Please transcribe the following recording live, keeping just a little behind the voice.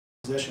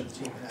possession the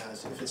team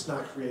has if it's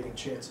not creating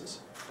chances?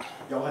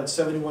 Y'all had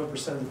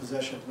 71% of the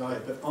possession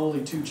tonight, but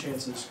only 2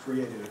 chances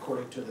created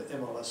according to the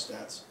MLS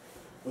stats.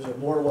 Was it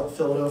more what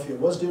Philadelphia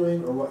was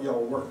doing or what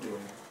y'all weren't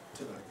doing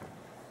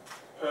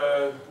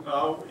tonight?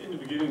 Now, in the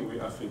beginning,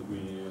 I think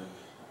we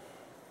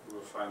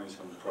were finding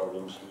some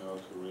problems,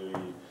 to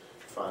really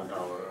find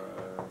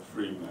our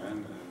free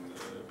man, and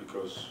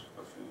because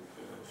I think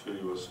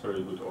Philly was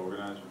very good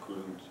organized, we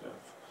couldn't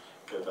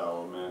get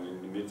our man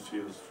in the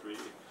midfield free.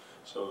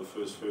 So the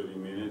first 30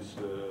 minutes,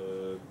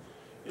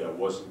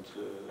 wasn't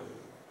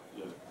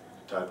the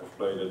type of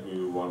play that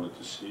we wanted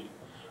to see.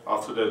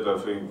 After that, I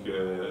think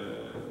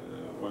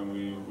when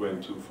we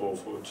went to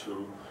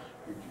 4-4-2,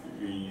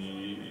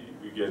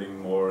 we're getting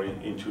more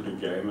into the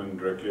game, and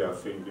directly I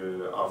think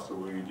after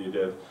we did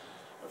that,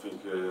 I think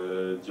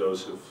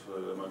Joseph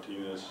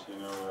Martinez,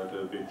 had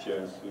a big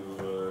chance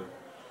to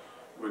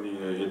when he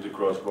hit the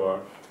crossbar,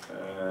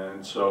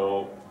 and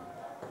so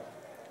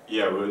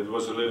it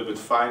was a little bit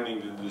finding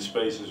the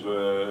spaces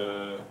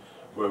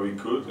where we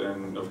could,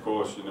 and of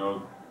course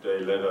they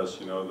let us,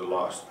 the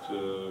last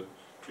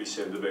 3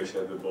 centre backs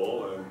had the ball,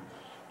 and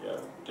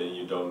then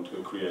you don't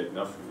create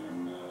nothing.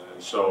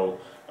 And so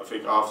I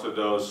think after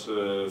those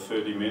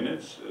 30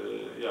 minutes,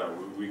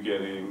 we're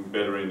getting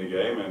better in the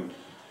game,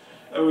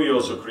 and we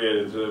also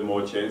created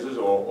more chances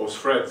or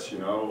threats.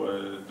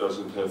 It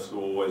doesn't have to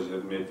always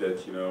admit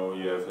that you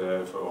have to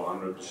have a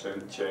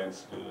 100%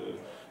 chance.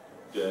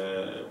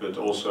 But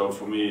also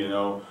for me,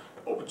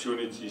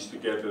 opportunities to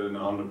get an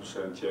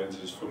 100% chance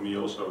is for me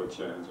also a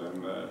chance,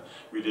 and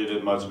we did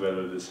it much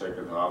better the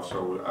second half.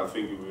 So I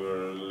think we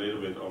were a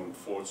little bit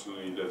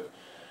unfortunately that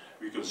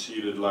we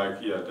conceded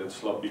that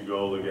sloppy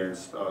goal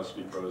against us,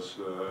 because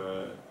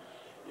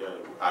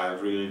I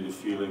had really the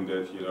feeling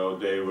that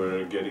they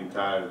were getting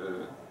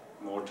tired,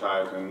 more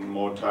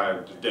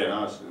tired than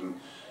us, and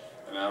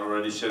I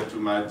already said to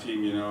my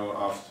team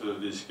after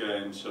this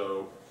game,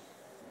 so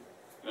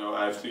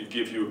I have to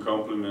give you a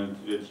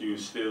compliment that you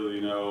still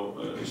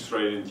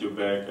straightened your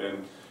back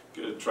and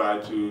try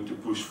to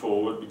push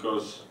forward,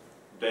 because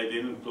they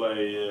didn't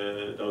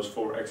play those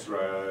 4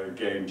 extra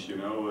games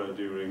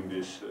during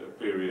this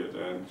period,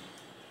 and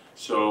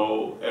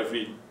so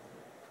every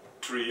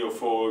 3 or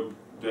 4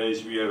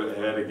 days we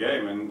had a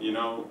game, and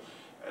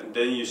and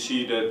then you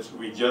see that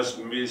we just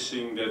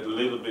missing that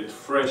little bit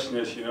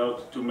freshness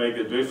to make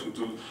a difference,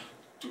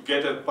 to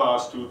get that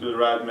pass to the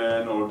right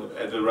man or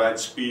at the right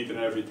speed and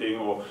everything,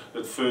 or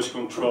that first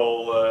control.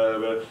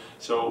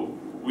 So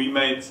we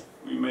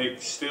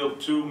make still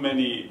too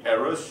many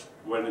errors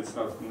when it's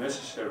not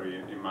necessary,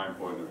 in my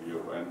point of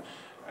view,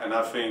 and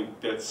I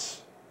think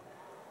that's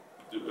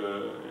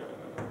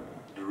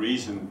the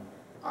reason.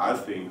 I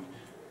think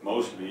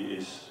mostly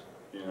is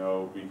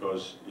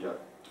because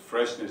the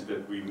freshness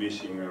that we're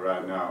missing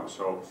right now.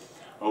 So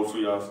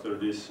hopefully after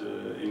this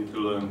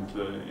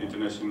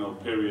international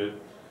period,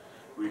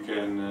 we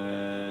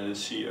can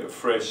see a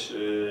fresh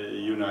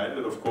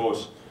United. Of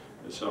course,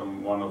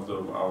 one of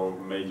our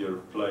major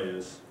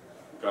players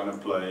gonna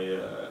play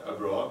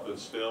abroad, but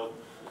still,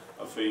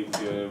 I think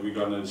we're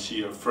gonna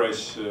see a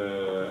fresh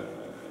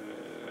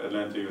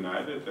Atlanta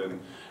United, and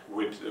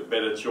with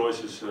better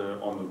choices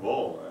on the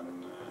ball.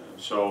 And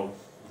so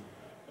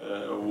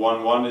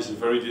 1-1 is a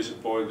very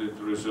disappointing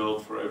result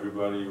for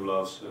everybody who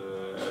loves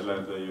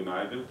Atlanta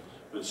United,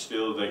 but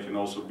still they can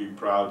also be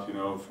proud,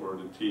 for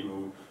the team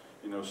who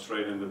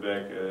straight in the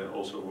back,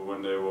 also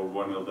when they were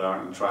 1-0 down,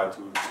 and tried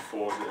to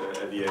force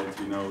at the end,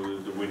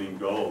 the winning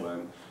goal.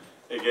 And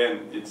again,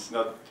 it's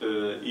not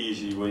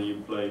easy when you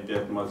play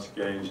that much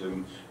games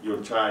and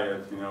you're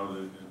tired.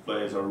 The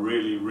players are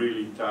really,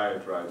 really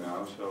tired right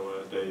now, so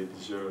they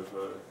deserve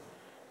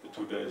the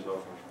 2 days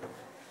off.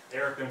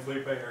 Eric and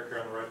Felipe, Eric,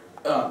 you're on the right.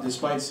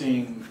 Despite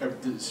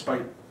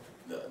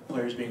the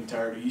players being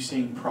tired, are you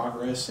seeing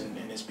progress, and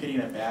is Pitty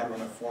in a bad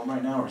run of form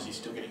right now, or is he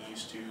still getting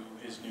used to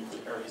his new?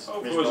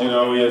 Of course,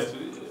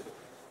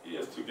 he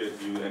has to get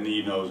used, and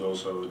he knows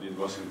also it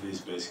wasn't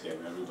his best game.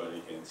 Everybody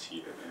can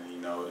see that, and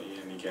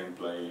he can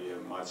play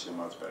much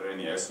better, and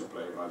he has to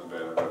play much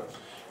better. But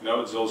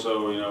it's also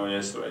he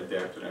has to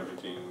adapt and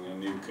everything, a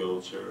new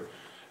culture.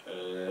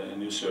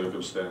 New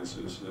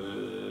circumstances,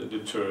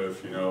 the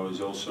turf,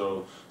 is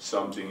also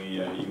something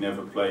he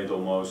never played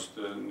almost.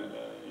 And,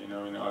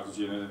 in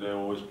Argentina they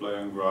always play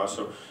on grass,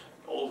 so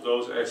all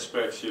those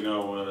aspects,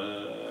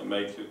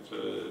 make it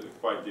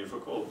quite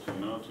difficult,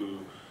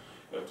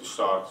 to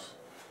start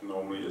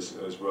normally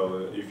as well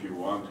if you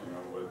want,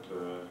 But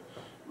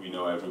we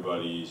know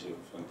everybody is a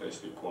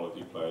fantastic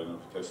quality player and a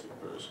fantastic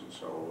person,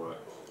 so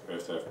we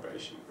have to have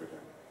patience with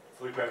him.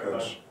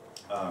 Coach,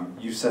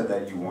 you said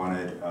that you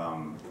wanted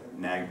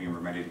Nagby and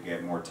Remedi to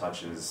get more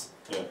touches.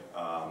 Yeah.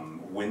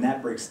 When that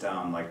breaks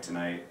down, like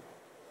tonight,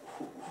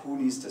 who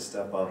needs to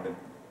step up and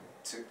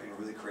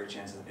really create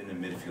chances in the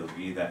midfield?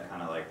 Be that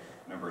kind of like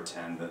number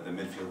 10, the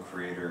midfield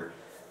creator,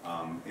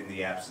 in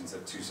the absence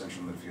of 2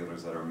 central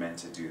midfielders that are meant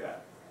to do that.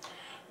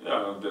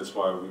 Yeah, that's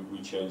why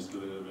we changed a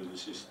little bit the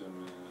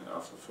system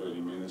after 30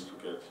 minutes to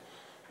get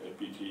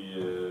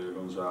PT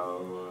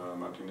Gonzalo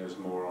Martinez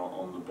more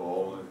on the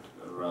ball and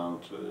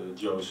around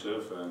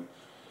Joseph, and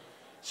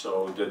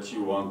so that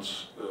you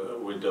want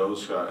with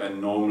those guys,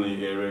 and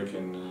normally Eric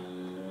and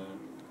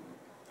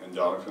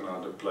Darken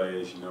are the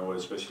players, you know,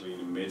 especially in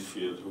the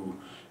midfield, who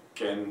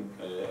can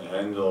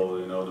handle,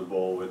 you know, the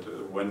ball with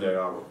when they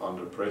are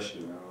under pressure,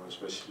 you know.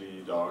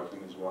 Especially Darken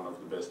is one of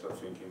the best, I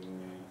think,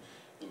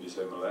 in this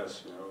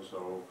MLS, you know.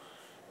 So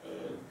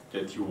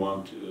that you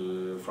want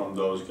from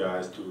those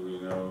guys to,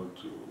 you know,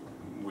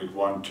 with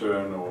one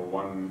turn or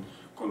one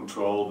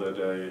control, that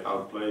they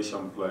outplay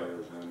some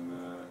players, and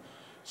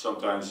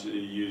sometimes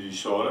you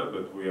saw that,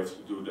 but we have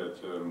to do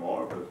that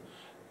more. But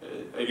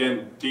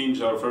again,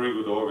 teams are very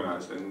good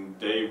organized, and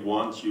they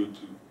want you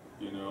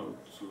to, you know,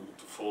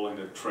 to fall in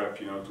the trap,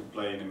 you know, to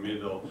play in the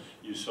middle.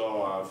 You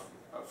saw,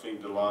 I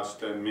think the last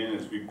 10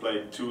 minutes we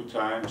played 2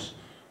 times.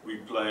 We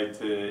played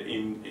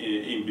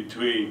in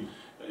between,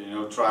 you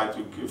know, try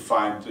to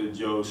find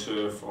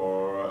Joseph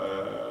or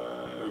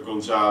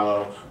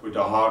Gonzalo with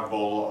a hard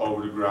ball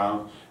over the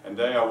ground, and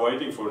they are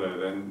waiting for that.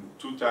 And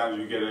 2 times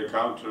we get a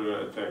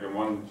counter attack, and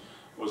one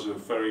was a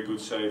very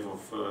good save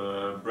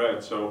of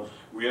Brad. So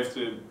we have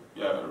to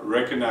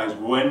recognize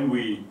when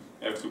we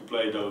have to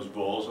play those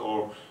balls,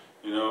 or,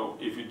 you know,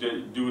 if you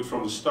do it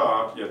from the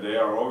start, yeah, they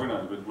are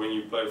organized. But when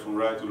you play from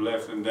right to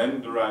left and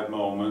then the right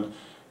moment,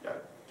 yeah,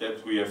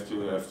 that we have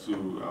to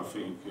I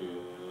think,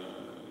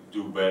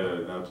 do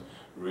better. Not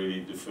really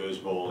the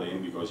first ball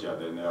in, because yeah,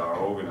 then they are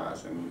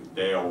organized and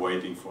they are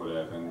waiting for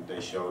that, and they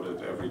show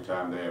that every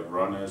time they have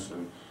runners.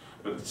 And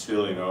but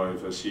still, you know,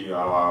 if I see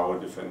how our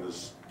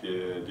defenders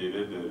did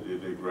it, they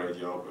did a great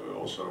job.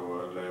 Also,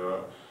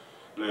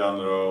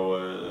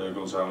 Leandro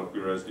Gonzalo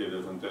Pires did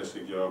a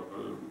fantastic job.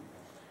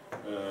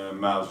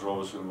 Miles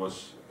Robertson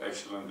was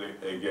excellent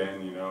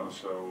again, you know.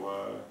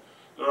 So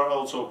there are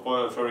also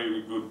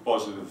very good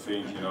positive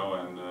things, you know,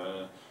 and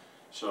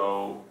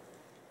so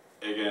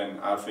again,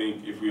 I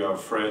think if we are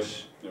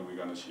fresh, then we're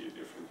going to see it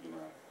different, you know.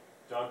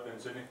 Doug, then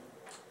Sydney?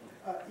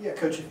 Yeah,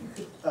 Coach, if you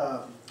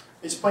could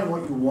explain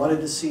what you wanted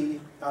to see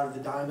out of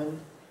the Diamond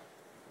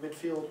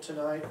midfield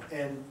tonight,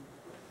 and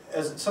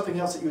as something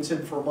else that you had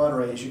said for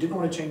Monterey is you didn't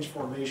want to change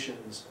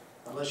formations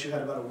unless you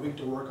had about a week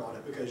to work on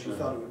it, because you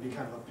thought it would be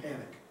kind of a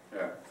panic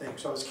thing.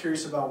 So I was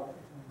curious about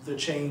the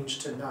change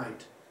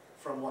tonight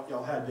from what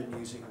y'all had been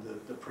using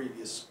the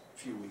previous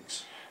few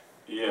weeks.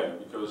 Yeah,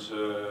 because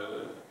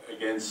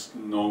against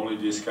normally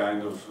this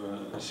kind of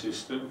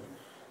system,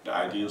 the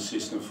ideal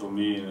system for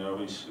me, you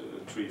know, is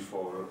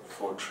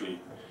 3-4-3,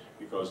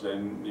 because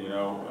then, you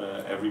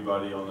know,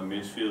 everybody on the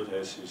midfield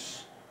has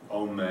his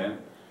own man,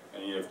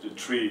 and you have the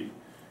 3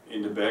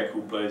 in the back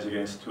who plays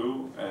against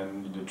 2,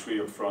 and the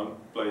 3 up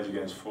front plays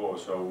against 4.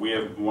 So we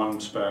have 1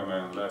 spare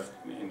man left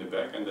in the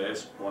back, and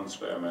there's 1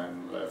 spare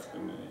man left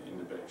in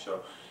the back.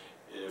 So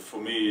for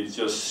me, it's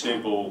just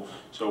simple.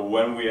 So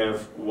when we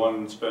have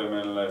 1 spare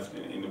man left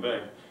in the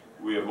back,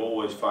 we have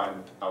always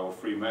find our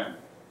free man.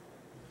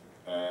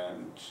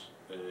 And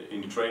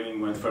in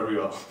training went very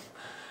well.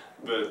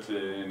 But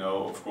you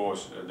know, of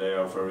course, they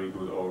are very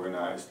good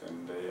organized,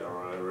 and they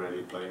are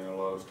already playing a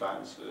lot of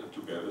times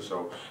together.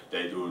 So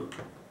they do it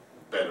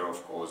better,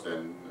 of course,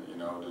 than, you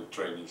know, the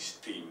training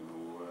team,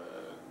 who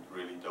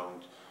really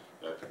don't.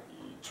 That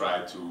you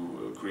try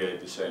to create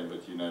the same,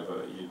 but you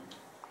never.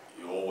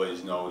 You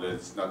always know that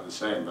it's not the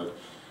same. But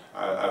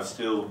I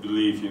still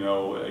believe, you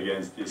know,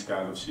 against this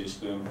kind of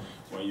system,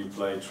 when you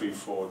play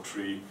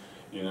 3-4-3,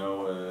 you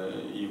know,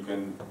 you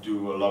can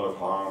do a lot of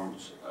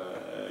harms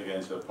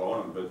against the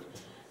opponent. But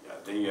yeah,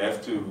 then you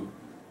have to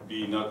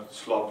be not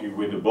sloppy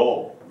with the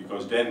ball,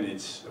 because then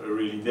it's a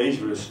really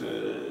dangerous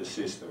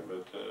system.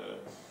 But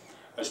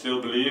I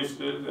still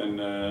believed it, and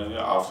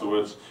yeah,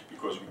 afterwards,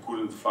 because we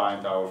couldn't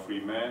find our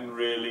free man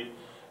really,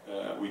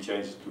 we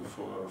changed it to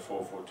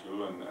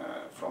 4-4-2, and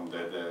from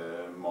that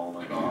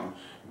moment on,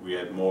 we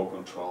had more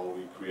control.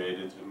 We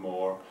created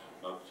more,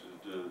 not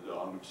the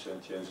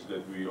 100% chances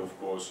that we, of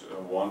course,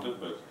 wanted,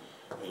 but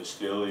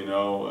still, you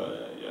know,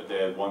 yeah, they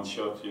had 1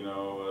 shot, you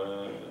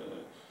know,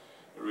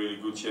 a really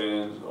good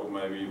chance, or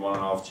maybe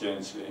 1.5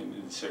 chance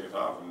in the second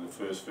half. In the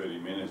first 30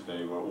 minutes,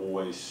 they were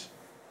always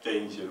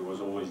danger. There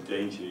was always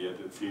danger. You had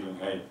the feeling,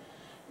 hey,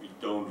 we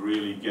don't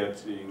really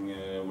get in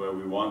where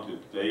we wanted.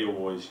 They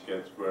always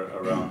get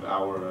around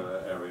our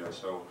area.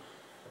 So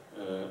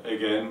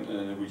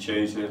again, we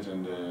changed it,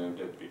 and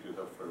they picked it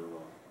up very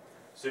well.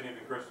 Sydney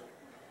and Chris?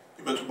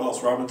 You mentioned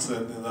Miles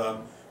Robinson,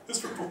 and his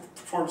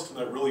performance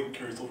tonight really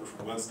carries over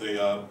from Wednesday.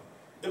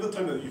 In the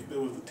time that you've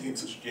been with the team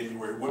since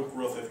January, what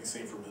growth have you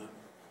seen from him?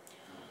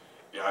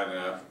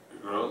 Yeah,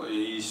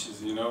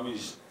 he's, you know,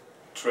 he's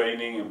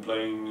training and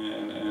playing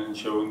and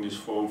showing this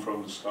form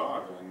from the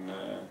start, and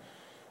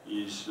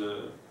he's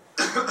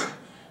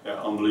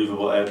yeah,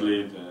 unbelievable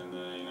athlete, and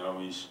you know,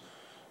 he's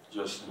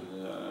just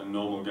a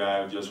normal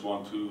guy who just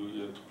wants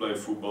to play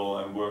football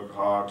and work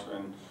hard.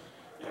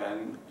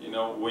 And you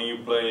know, when you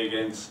play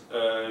against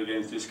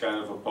this kind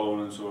of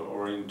opponents,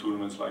 or in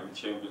tournaments like the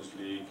Champions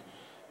League,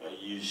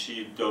 you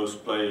see those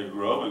players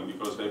growing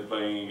because they're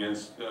playing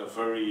against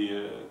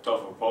very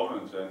tough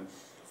opponents, and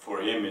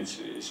for him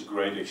it's a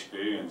great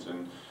experience.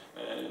 And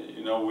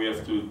you know, we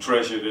have to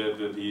treasure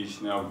that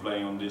he's now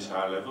playing on this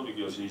high level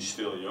because he's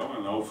still young,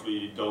 and hopefully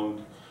he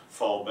don't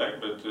fall back.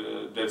 But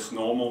that's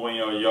normal when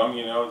you're young,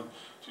 you know,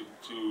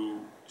 to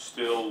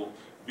still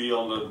be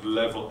on that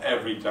level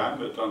every time.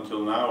 But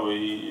until now,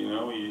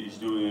 he's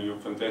doing a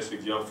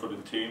fantastic job for the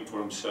team, for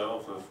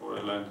himself, for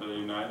Atlanta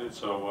United.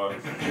 So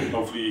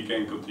hopefully he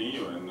can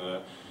continue. And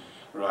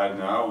right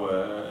now,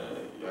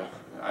 yeah,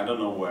 I don't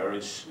know where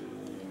his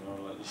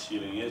his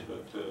ceiling is,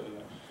 but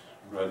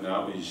right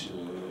now he's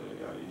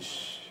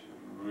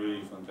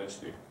really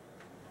fantastic.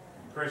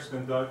 Chris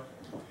and Doug.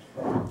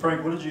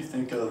 Frank, what did you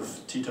think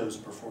of Tito's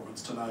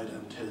performance tonight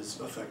and his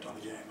effect on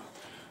the game?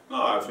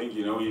 No, I think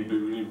he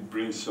really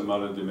brings some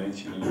other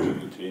dimension into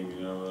the team.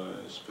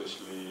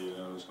 Especially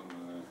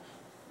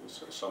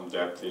some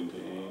depth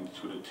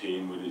into the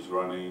team with his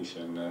runnings,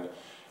 and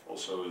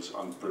also his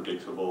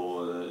unpredictable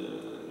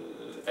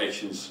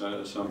actions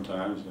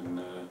sometimes.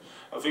 And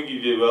I think he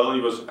did well.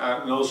 He was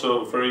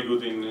also very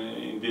good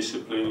in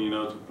discipline,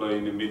 to play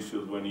in the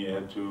midfield when he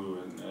had to.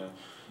 And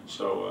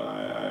so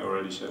I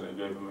already said I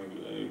gave him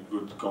a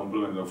good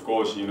compliment. Of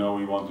course, we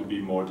want to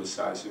be more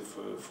decisive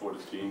for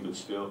the team, but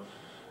still,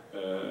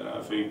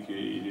 I think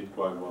he did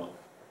quite well.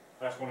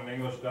 Last one in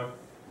English, Doug.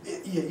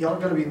 Y'all are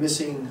going to be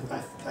missing, I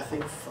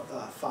think,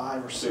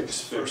 5 or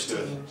 6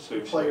 first-team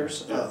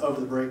players over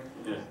the break.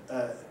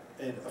 Yeah.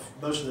 And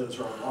most of those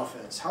are on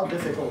offense. How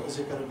difficult is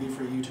it going to be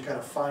for you to kind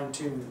of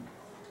fine-tune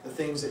the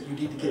things that you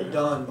need to get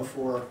done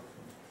before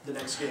the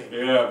next game?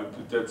 Yeah,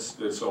 but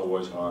that's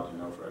always hard,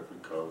 for every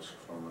coach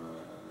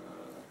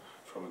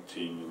from a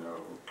team,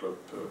 club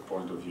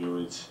point of view.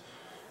 It's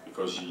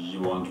because you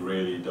want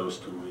really those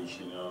 2 weeks,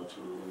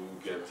 to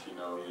get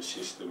your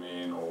system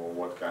in, or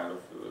what kind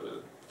of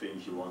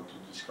things you want to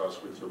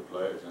discuss with your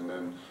players, and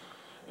then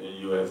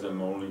you have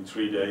them only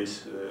 3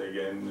 days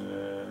again.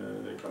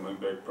 They're coming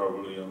back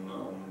probably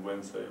on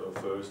Wednesday or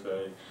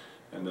Thursday,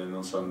 and then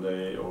on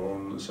Sunday or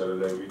on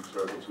Saturday we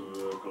travel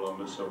to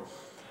Columbus. So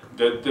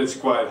that's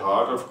quite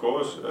hard, of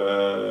course.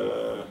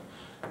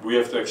 We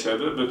have to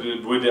accept it, but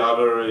with the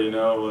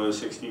other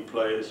 16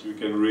 players, we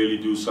can really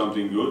do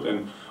something good,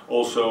 and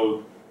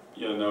also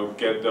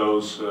get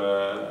those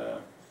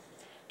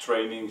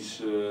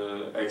trainings,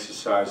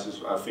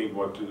 exercises. I think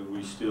what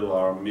we still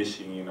are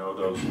missing,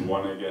 those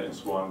 1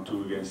 against 1,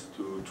 2 against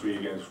 2, 3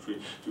 against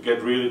 3, to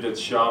get really that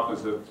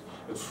sharpness,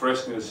 that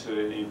freshness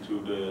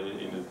into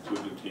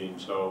the team.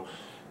 So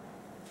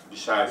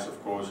besides,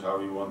 of course, how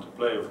we want to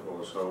play, of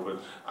course. So, but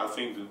I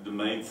think that the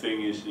main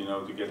thing is,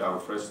 to get our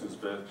freshness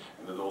back,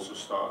 and that also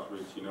starts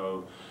with,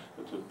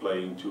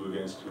 playing 2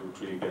 against 2,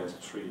 3 against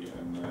 3,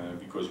 and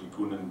because we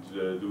couldn't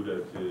do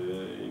that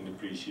in the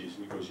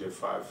pre-season, because you have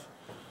 5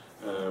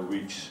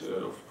 weeks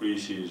of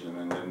pre-season,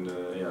 and then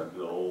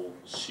the whole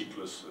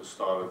cyclus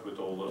started with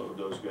all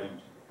those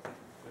games.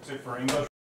 That's it for English.